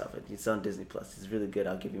based off it. It's on Disney Plus. It's really good.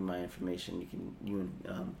 I'll give you my information. You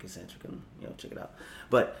and Cassandra can check it out.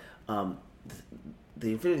 But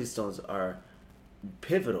the Infinity Stones are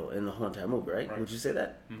pivotal in the whole entire movie, right? Would you say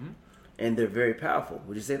that? Mm-hmm. And they're very powerful.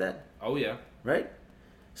 Would you say that? Oh yeah. Right.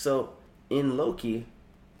 So in Loki,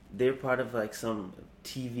 they're part of like some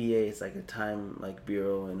TVA. It's like a time like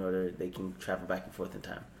bureau in order they can travel back and forth in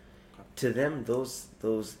time. To them, those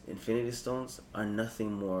Infinity Stones are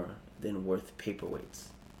nothing more than worth paperweights,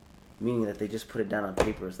 meaning that they just put it down on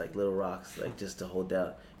papers like little rocks, like just to hold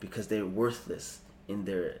down, because they're worthless in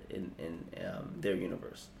their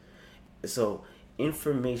universe. So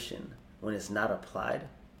information, when it's not applied,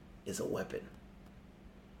 is a weapon.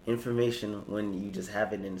 Information, when you just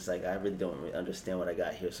have it and it's like, I really don't understand what I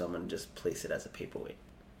got here, so I'm gonna just place it as a paperweight.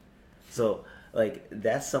 So like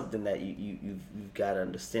that's something that you've got to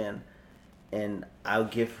understand. And I'll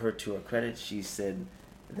give her to her credit. She said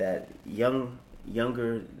that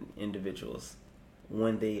younger individuals,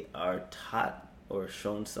 when they are taught or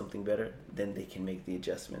shown something better, then they can make the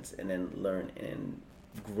adjustments and then learn and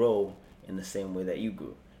grow in the same way that you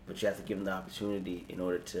grew. But you have to give them the opportunity in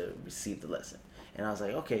order to receive the lesson. And I was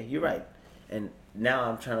like, okay, you're right. And now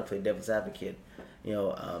I'm trying to play devil's advocate.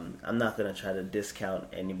 I'm not going to try to discount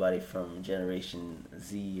anybody from Generation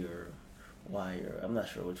Z or Y, or I'm not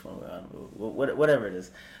sure which one we're on. Whatever it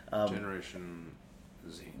is. Generation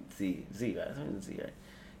Z. Z, right? I think it's Z, right?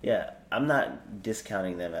 Yeah, I'm not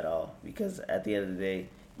discounting them at all, because at the end of the day,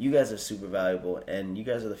 you guys are super valuable and you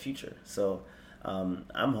guys are the future. So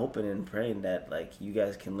I'm hoping and praying that like you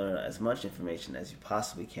guys can learn as much information as you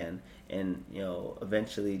possibly can, and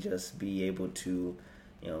eventually just be able to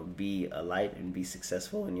be a light and be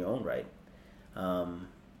successful in your own right.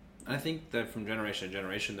 I think that from generation to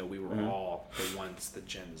generation, that we were all the ones, the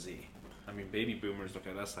Gen Z. I mean, baby boomers look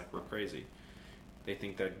at us like we're crazy. They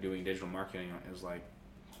think that doing digital marketing is like,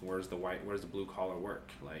 where's the blue collar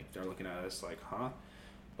work? Like they're looking at us like, huh?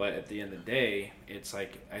 But at the end of the day, it's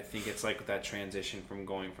like, I think it's like that transition from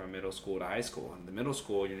going from middle school to high school. In the middle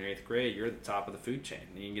school, you're in 8th grade, you're at the top of the food chain.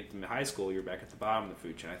 And you get to high school, you're back at the bottom of the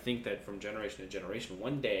food chain. I think that from generation to generation,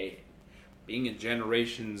 one day, being a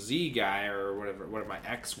Generation Z guy or whatever my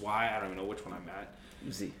X, Y, I don't even know which one I'm at.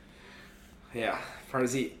 Z. Yeah, for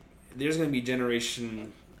Z, there's going to be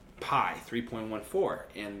Generation Pi 3.14,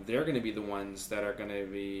 and they're going to be the ones that are going to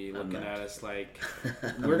be looking at us like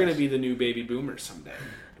we're going to be the new baby boomers someday.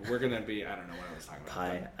 We're going to be, I don't know what I was talking about.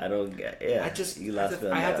 Pi, I don't get, yeah.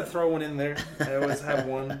 I have to throw one in there. I always have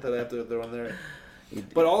one that I have to throw in there.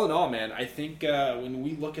 But all in all, man, I think when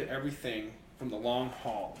we look at everything from the long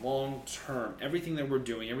haul, long term, everything that we're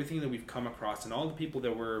doing, everything that we've come across, and all the people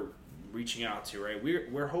that we're reaching out to, right?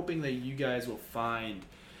 We're hoping that you guys will find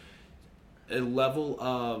a level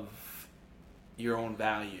of your own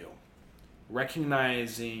value,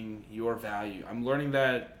 recognizing your value. I'm learning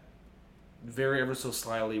that very ever so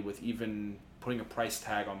slightly with even putting a price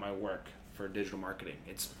tag on my work for digital marketing.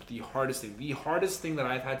 It's the hardest thing. The hardest thing that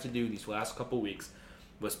I've had to do these last couple of weeks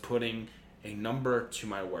was putting a number to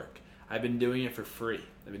my work. I've been doing it for free.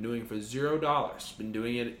 I've been doing it for $0. Been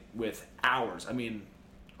doing it with hours. I mean,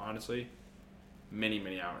 honestly, many,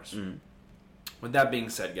 many hours. With that being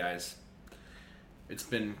said, guys, it's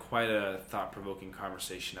been quite a thought-provoking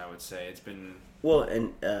conversation, I would say. It's been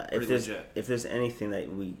and if there's anything that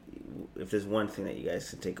if there's one thing that you guys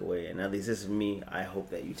can take away, and at least this is me, I hope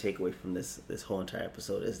that you take away from this whole entire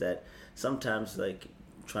episode, is that sometimes like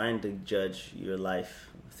trying to judge your life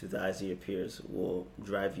through the eyes of your peers will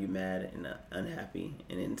drive you mad and unhappy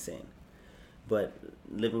and insane. But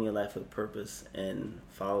living your life with purpose and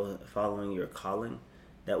following your calling,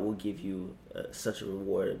 that will give you such a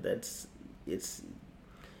reward that's it's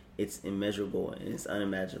immeasurable and it's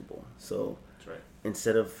unimaginable. So that's right.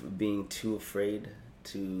 Instead of being too afraid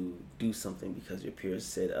to do something because your peers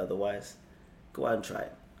said otherwise, go out and try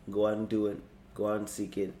it. Go out and do it. Go out and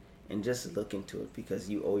seek it, and just look into it, because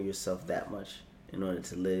you owe yourself that much in order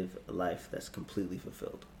to live a life that's completely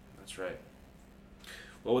fulfilled. That's right.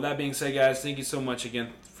 Well, with that being said, guys, thank you so much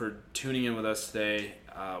again for tuning in with us today.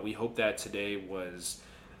 We hope that today was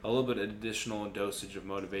a little bit of additional dosage of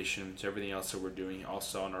motivation to everything else that we're doing.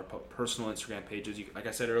 Also on our personal Instagram pages. Like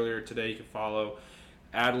I said earlier today, you can follow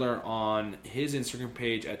Adler on his Instagram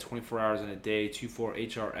page at 24 hours in a day,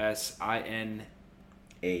 24HRSINADAY.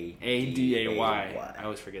 I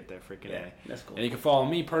always forget that freaking A. That's cool. And you can follow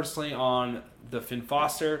me personally on the Finn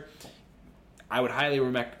Foster. I would highly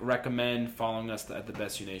recommend following us at the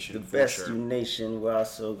Best You Nation. The Best You Nation. We're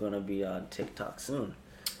also going to be on TikTok soon.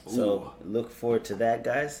 So look forward to that,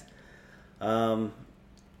 guys.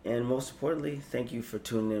 And most importantly, thank you for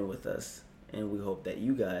tuning in with us. And we hope that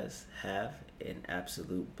you guys have an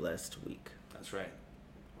absolute blessed week. That's right.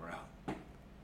 We're out.